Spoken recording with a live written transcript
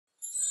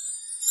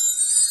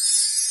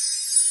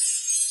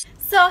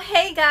So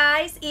hey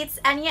guys, it's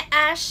Anya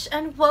Ash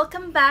and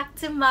welcome back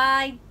to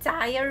my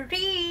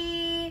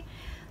diary.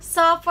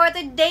 So for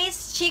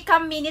today's Chica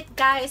Minute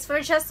guys,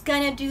 we're just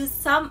gonna do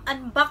some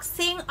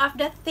unboxing of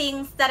the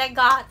things that I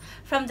got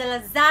from the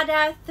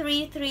Lazada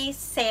 3/3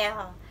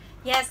 sale.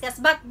 Yes guys,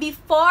 but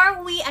before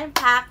we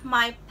unpack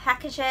my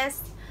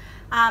packages,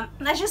 I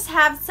just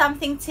have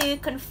something to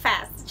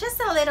confess, just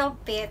a little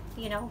bit,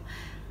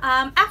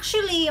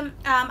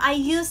 I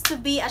used to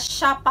be a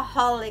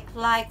shopaholic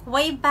like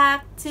way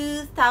back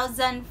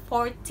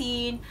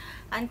 2014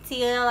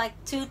 until like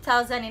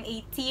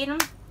 2018.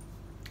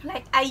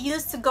 Like I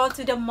used to go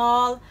to the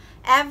mall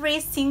every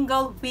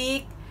single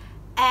week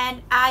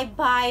and I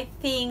buy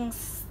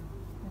things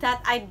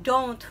that I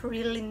don't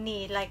really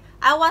need. Like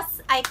I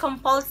was a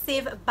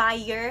compulsive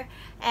buyer,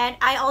 and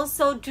I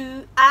also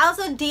did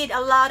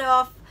a lot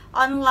of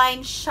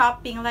online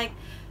shopping. Like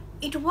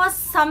it was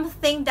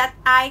something that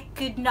I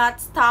could not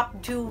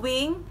stop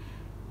doing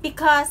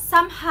because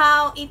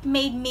somehow it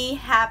made me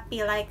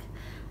happy. Like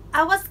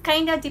I was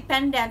kind of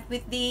dependent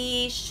with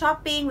the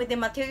shopping, with the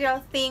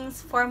material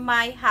things for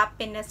my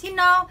happiness.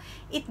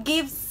 It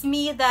gives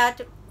me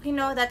that,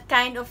 that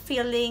kind of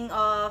feeling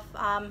of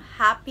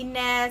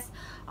happiness,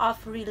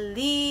 of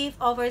relief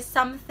over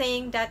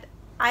something that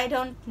I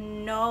don't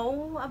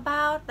know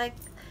about. Like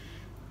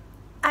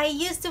I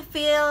used to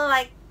feel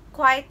like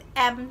quite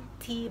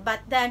empty, but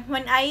then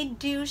when I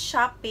do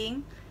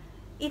shopping,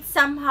 it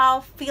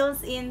somehow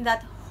fills in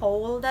that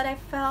hole that I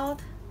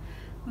felt.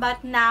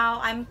 But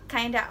now I'm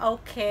kind of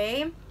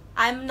okay.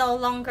 I'm no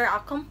longer a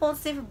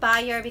compulsive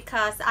buyer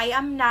because I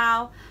am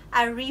now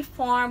a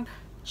reformed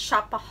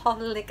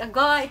shopaholic.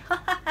 Agoy!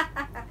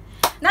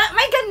 Not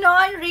may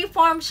ganon,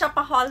 reformed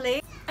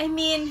shopaholic. I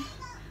mean,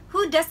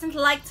 who doesn't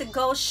like to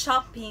go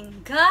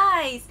shopping?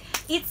 Guys,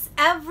 it's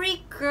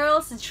every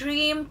girl's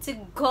dream to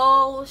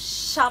go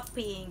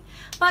shopping.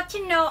 But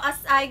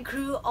as I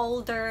grew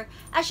older,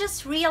 I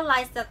just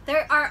realized that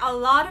there are a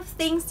lot of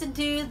things to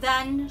do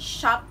than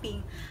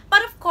shopping.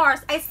 But of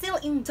course, I still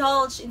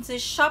indulge into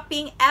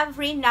shopping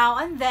every now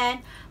and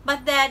then.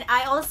 But then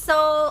I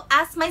also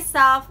ask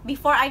myself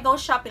before I go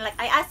shopping, like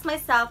I ask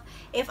myself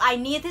if I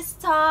need this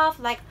stuff,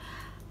 like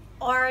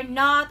or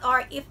not,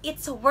 or if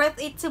it's worth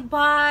it to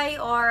buy,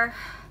 or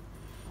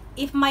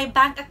if my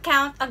bank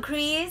account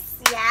agrees.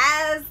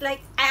 Yes,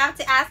 like I have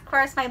to ask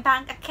first my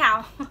bank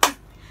account.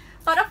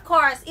 But of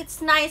course,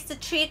 it's nice to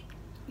treat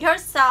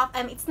yourself,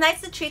 and it's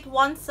nice to treat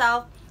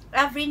oneself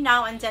every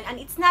now and then, and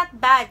it's not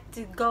bad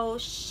to go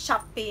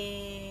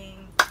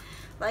shopping.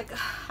 Like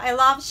I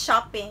love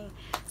shopping.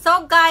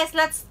 So guys,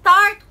 let's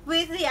start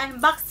with the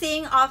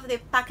unboxing of the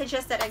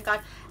packages that I got.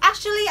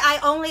 Actually, I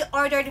only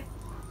ordered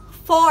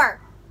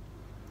 4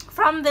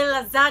 from the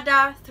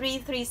Lazada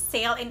 3/3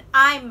 sale, and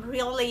I'm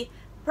really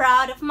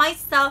proud of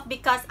myself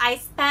because I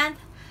spent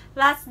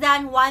less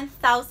than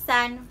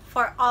 1,000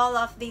 for all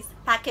of these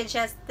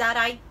packages that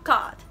I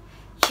got.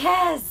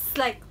 Yes,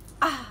 like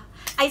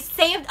I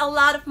saved a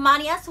lot of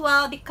money as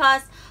well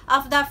because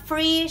of the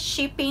free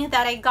shipping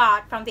that I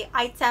got from the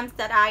items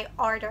that I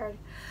ordered.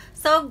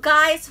 So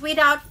guys,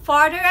 without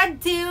further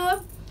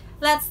ado,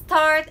 let's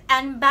start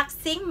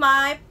unboxing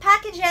my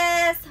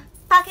packages.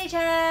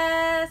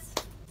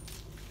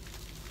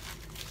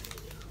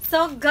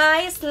 So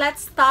guys,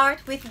 let's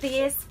start with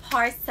this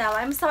parcel.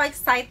 I'm so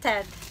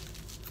excited.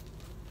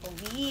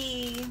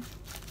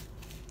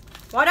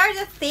 What are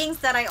the things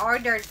that I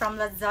ordered from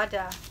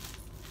Lazada?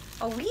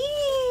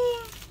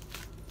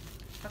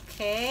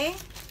 Okay.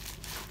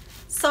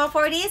 So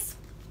for this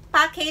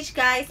package,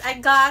 guys,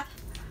 I got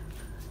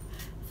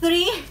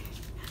 3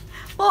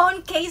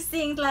 phone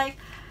casings. Like,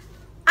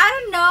 I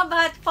don't know,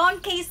 but phone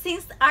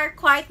casings are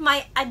quite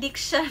my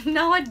addiction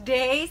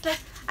nowadays.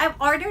 Like, I've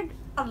ordered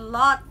a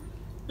lot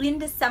in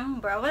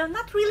December. Well,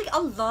 not really a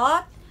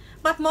lot,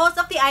 but most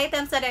of the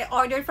items that I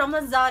ordered from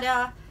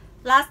Lazada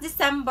last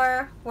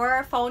December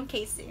were phone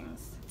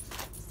casings.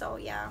 So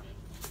yeah.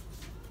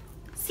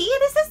 See,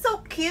 this is so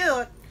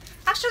cute.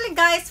 Actually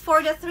guys,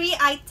 for the 3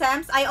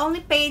 items, I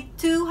only paid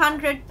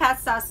 200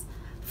 pesos.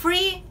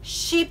 Free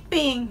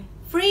shipping.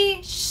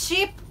 Free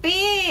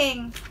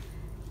shipping.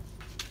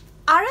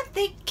 Aren't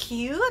they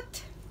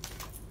cute?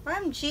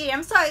 OMG,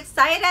 I'm so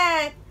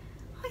excited.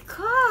 Oh my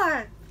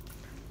god.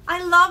 I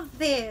love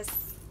this.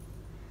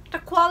 The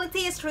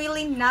quality is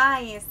really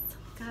nice.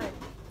 God,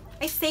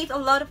 I saved a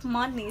lot of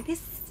money.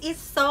 This is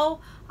so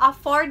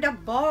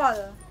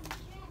affordable.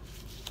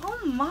 Oh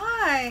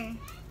my.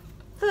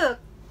 Look,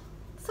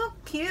 so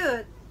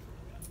cute.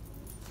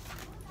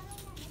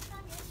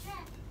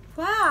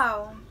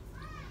 Wow.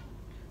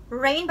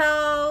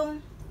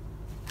 Rainbow.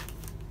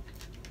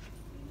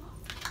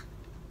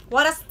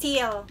 What a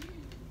steal.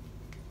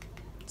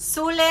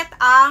 Sulit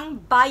ang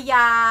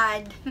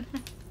bayad.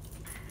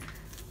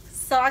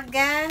 So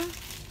again,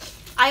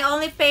 I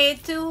only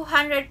paid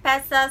 200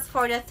 pesos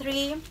for the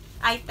 3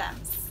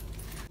 items.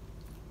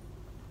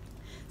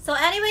 So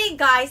anyway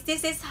guys,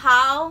 this is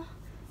how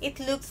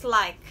it looks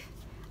like.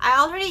 I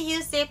already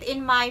used it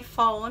in my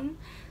phone.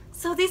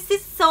 So this is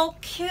so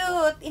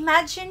cute.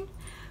 Imagine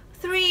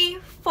 3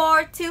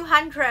 for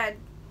 200.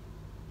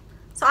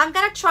 So I'm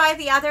gonna try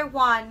the other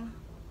one.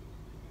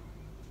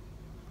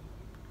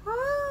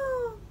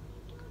 Woo.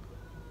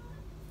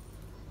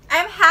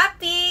 I'm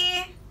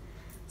happy.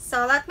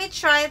 So let me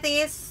try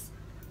this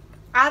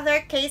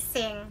other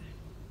casing.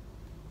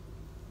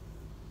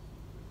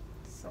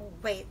 So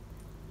wait.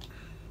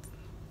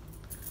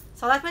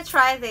 So let me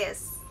try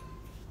this.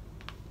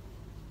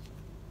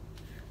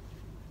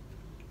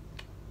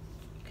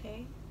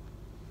 Okay.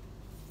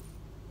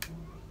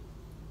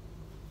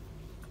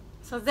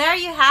 So there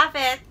you have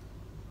it.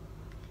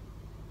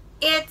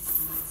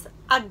 It's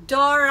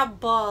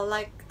adorable.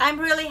 Like, I'm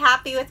really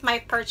happy with my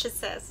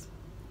purchases.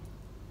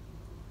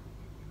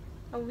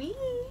 Wee.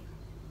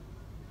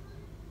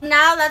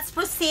 Now let's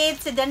proceed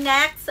to the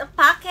next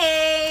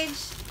package.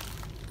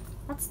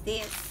 What's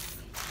this?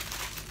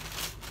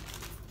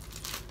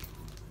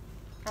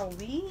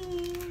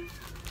 Wee.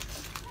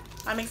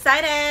 I'm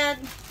excited.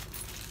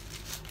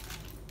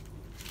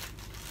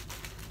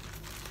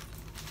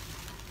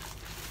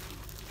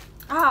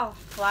 Oh,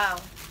 wow.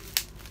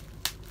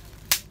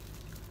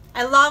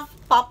 I love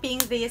popping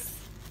this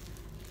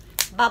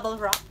bubble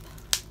wrap.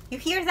 You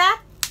hear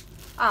that?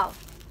 Oh.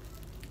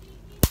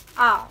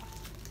 Oh.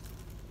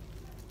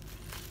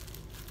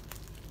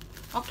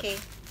 Okay,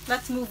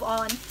 let's move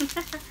on.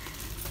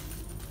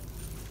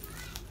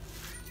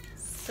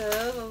 So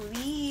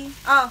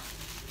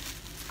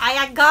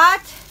I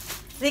got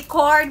the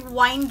cord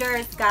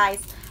winders,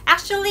 guys.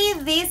 Actually,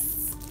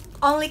 this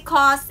only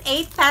costs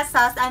 8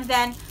 pesos, and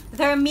then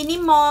their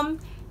minimum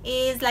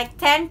is like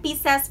 10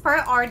 pieces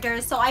per order.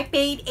 So I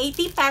paid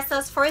 80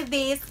 pesos for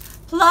this,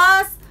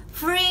 plus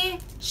free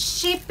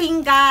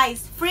shipping,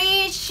 guys.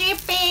 Free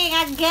shipping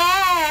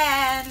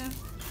again.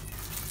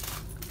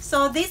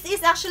 So this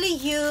is actually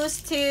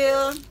used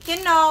to,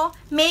 you know,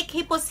 make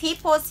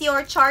hipos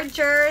your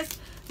chargers,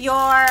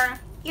 your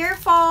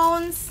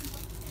earphones.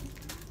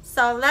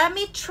 So let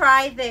me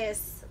try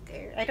this.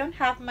 Okay, I don't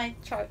have my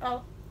charge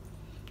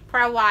for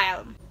a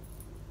while.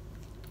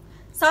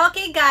 So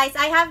okay guys,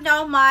 I have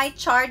now my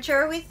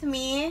charger with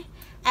me,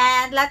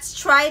 and let's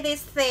try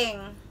this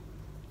thing.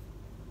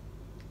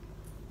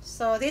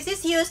 So this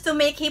is used to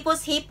make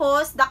hipos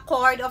the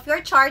cord of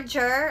your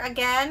charger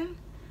again.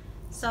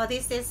 So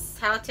this is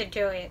how to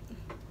do it.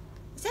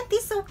 Isn't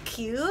this so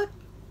cute?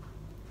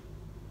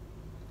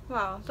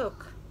 Wow,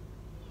 look.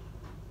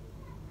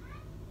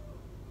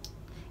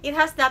 It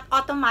has that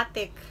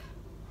automatic.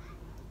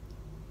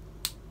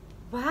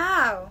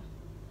 Wow.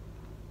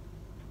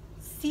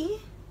 See?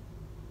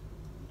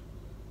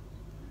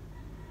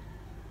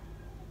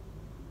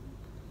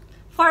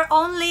 For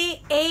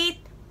only 8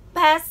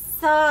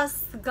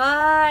 pesos,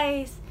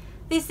 guys.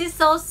 This is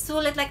so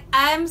sulit. Like,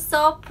 I'm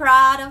so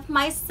proud of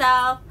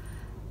myself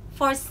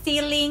for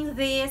stealing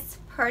this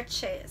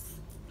purchase.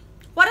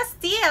 What a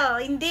steal,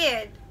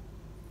 indeed.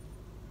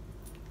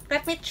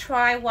 Let me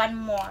try one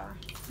more.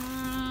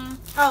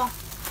 Oh,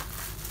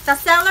 the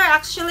seller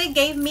actually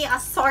gave me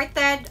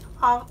assorted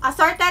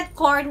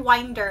cord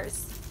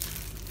winders.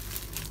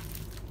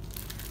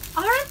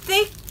 Aren't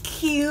they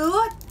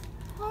cute?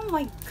 Oh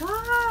my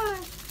god.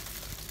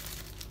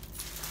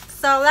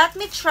 So let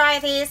me try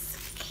this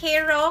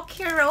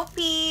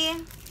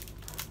Kiropi.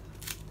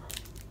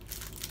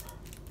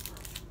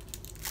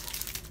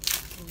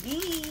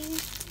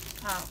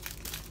 Oh.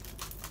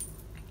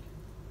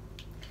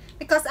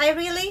 Because I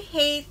really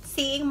hate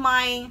seeing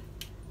my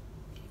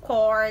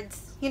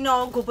cords, you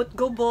know,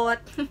 gubot.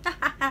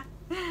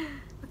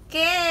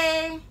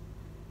 Okay.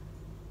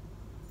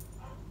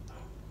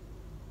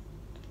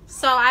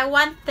 So I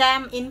want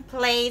them in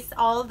place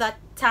all the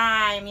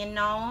time, you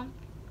know.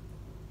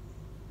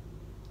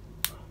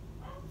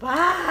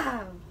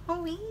 Wow.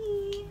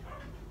 Oh-wee.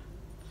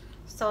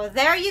 So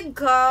there you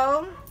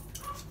go.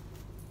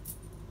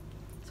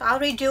 So I'll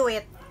redo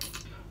it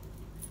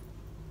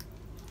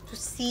to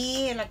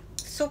see like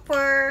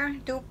super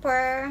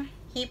duper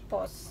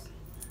hippos.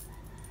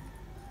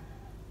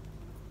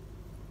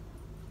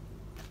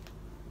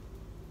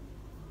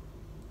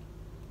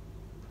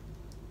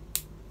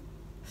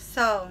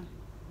 So,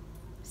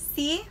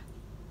 see?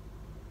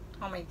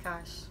 Oh my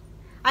gosh.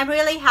 I'm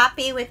really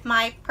happy with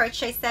my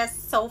purchases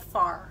so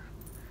far.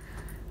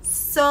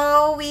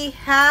 So, we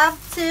have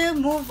to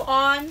move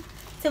on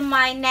to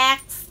my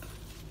next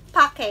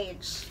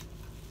package.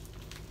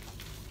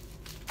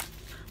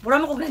 Mura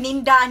mo kong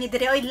naninda ni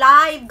dire. Oy,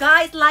 live,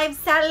 guys! Live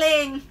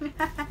selling!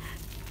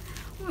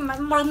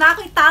 Mura na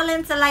ako'y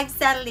talent sa live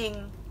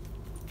selling.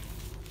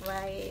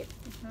 Wait.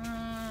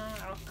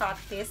 I'll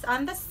cut this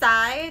on the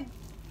side.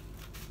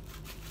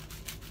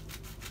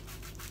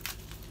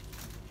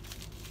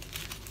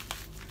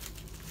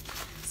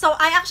 So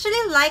I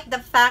actually like the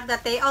fact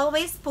that they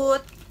always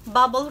put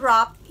bubble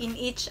wrap in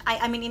each,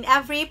 I mean in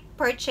every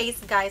purchase,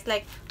 guys,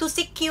 like to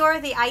secure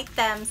the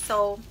item.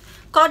 So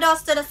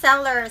kudos to the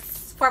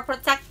sellers for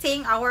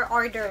protecting our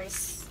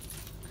orders.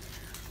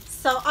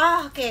 So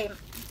okay,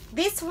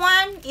 this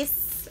one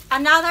is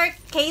another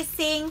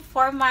casing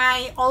for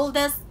my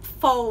oldest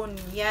phone.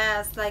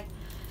 Yes, like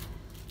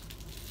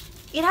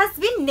it has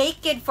been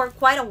naked for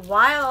quite a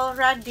while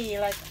already.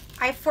 Like,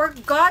 I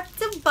forgot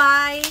to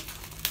buy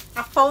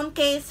a phone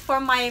case for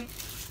my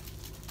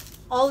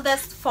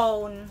oldest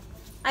phone.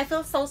 I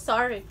feel so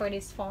sorry for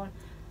this phone.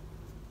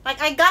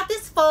 Like, I got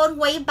this phone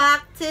way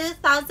back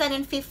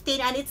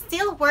 2015 and it's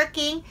still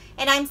working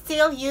and I'm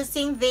still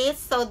using this.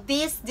 So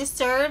this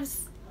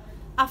deserves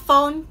a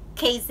phone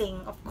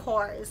casing, of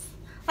course.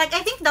 Like,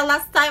 I think the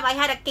last time I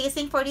had a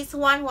casing for this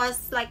one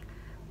was like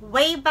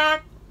way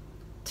back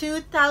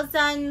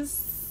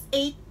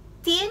 2018,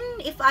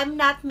 if I'm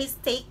not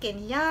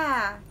mistaken.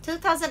 Yeah,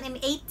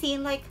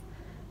 2018. Like,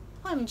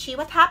 OMG,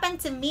 what happened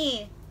to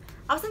me?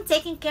 I wasn't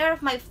taking care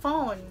of my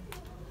phone.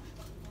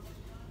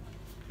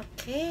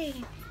 Okay,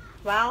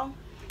 well,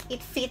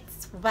 it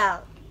fits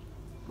well.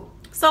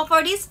 So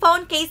for this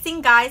phone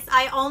casing, guys,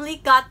 I only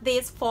got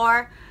this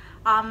for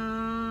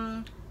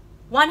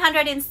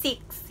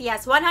 106.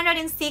 Yes,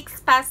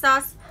 106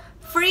 pesos,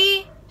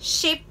 free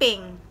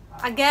shipping.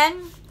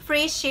 Again,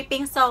 free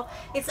shipping. So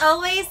it's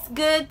always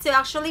good to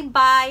actually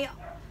buy,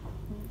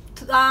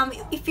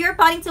 if you're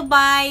planning to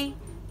buy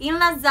in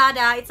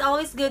Lazada, it's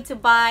always good to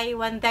buy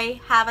when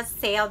they have a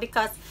sale,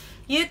 because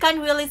you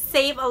can really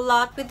save a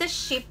lot with the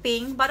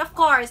shipping. But of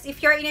course,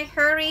 if you're in a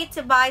hurry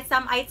to buy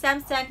some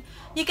items, then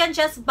you can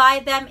just buy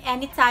them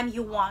anytime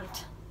you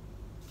want.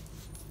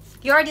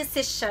 Your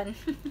decision.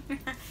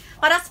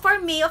 But as for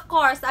me, of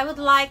course, I would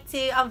like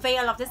to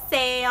avail of the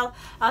sale,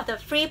 of the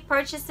free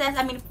purchases,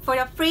 I mean for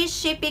the free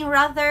shipping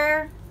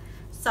rather.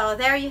 So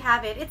there you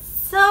have it. It's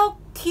so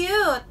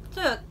cute.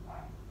 Look.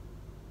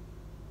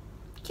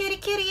 Kitty,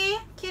 kitty,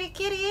 kitty,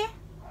 kitty,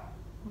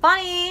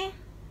 bunny.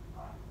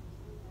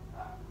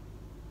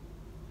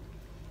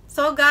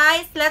 So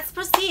guys, let's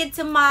proceed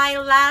to my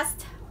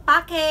last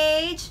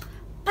package.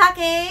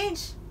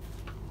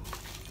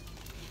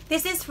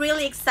 This is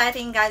really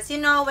exciting, guys. You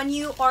know, when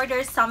you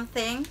order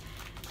something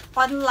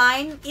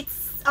online,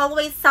 it's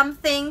always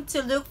something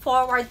to look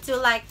forward to,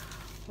 like,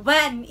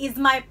 when is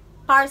my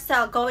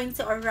parcel going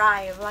to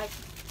arrive? Like,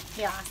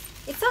 yeah,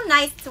 it's so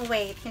nice to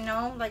wait, you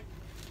know, like,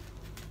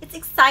 it's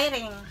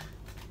exciting.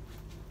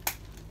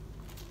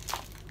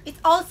 It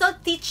also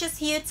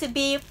teaches you to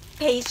be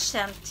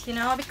patient, you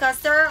know, because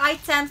there are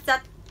items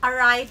that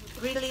arrive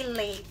really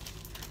late.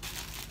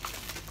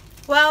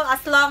 Well,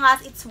 as long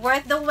as it's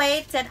worth the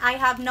wait, then I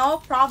have no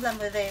problem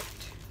with it.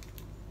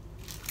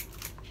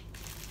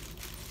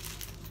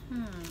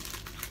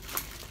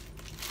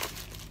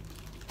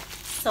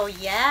 So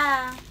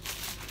yeah.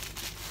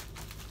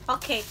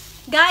 Okay,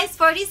 guys,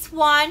 for this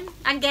one,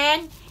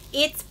 again,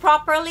 it's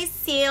properly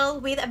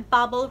sealed with a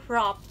bubble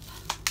wrap.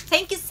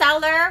 Thank you,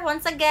 seller,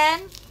 once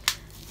again.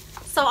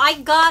 So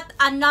I got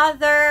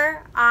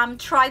another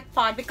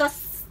tripod,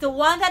 because the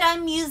one that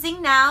I'm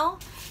using now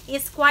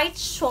is quite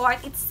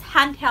short. It's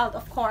handheld,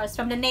 of course,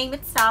 from the name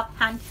itself,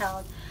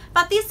 handheld.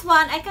 But this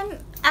one, I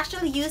can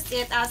actually use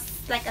it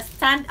as like a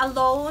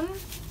standalone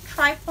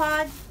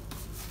tripod.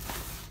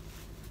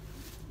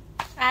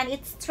 And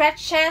it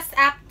stretches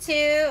up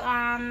to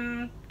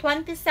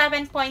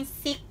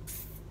 27.6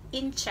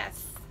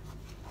 inches.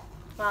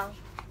 Wow,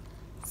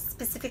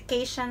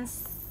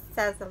 specifications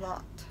says a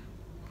lot.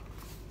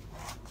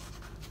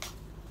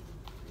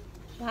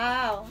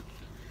 Wow.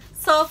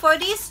 So for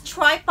this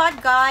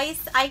tripod,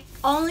 guys, I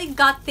only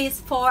got this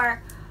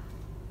for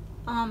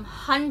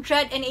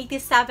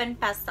 187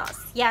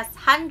 pesos. Yes,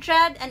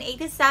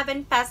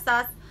 187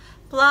 pesos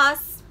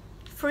plus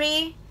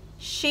free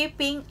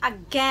shipping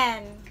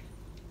again.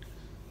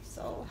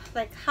 So,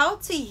 like, how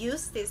to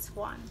use this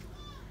one?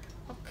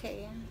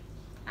 Okay.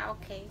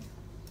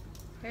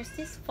 Here's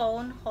this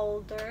phone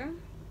holder.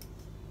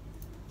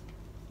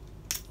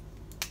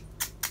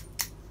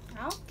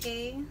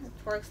 Okay, it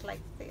works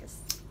like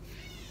this.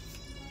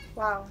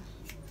 Wow,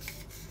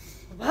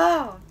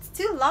 it's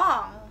too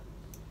long.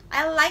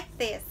 I like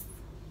this.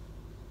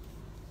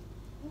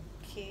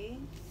 Okay,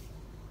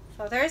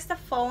 so there's the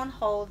phone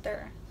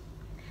holder.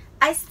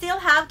 I still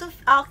have to,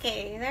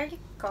 okay, there you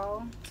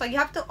go. So you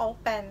have to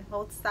open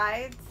both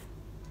sides.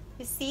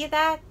 You see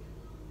that?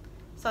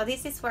 So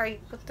this is where you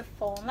put the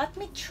phone. Let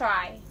me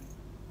try.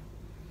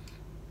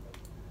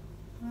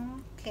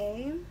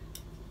 Okay.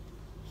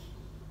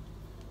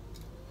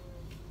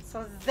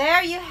 So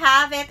there you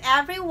have it,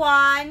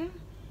 everyone.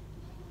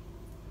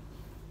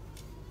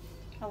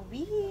 Oh,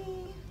 wee.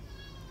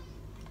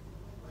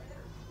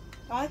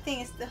 The only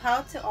thing is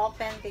how to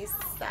open this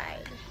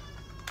side.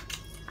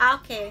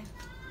 Okay.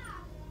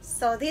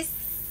 So this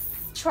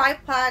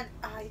tripod,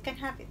 you can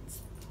have it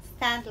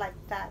stand like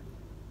that.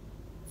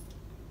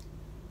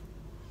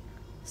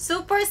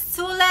 Super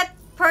sulit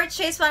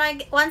purchase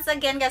once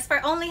again, guys,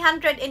 for only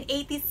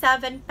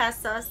 187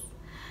 pesos.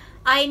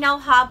 I now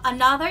have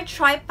another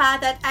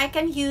tripod that I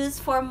can use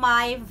for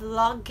my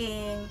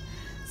vlogging.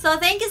 So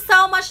thank you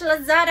so much,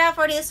 Lazada,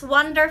 for these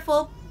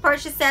wonderful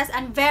purchases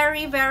and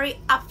very, very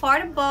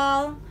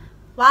affordable.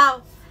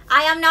 Wow,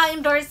 I am now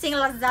endorsing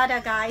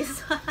Lazada,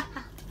 guys.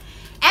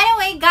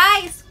 Anyway,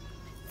 guys,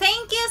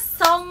 thank you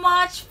so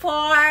much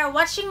for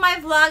watching my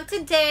vlog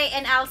today,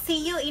 and I'll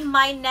see you in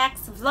my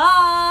next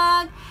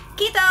vlog.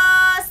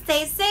 Besitos!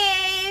 Stay safe!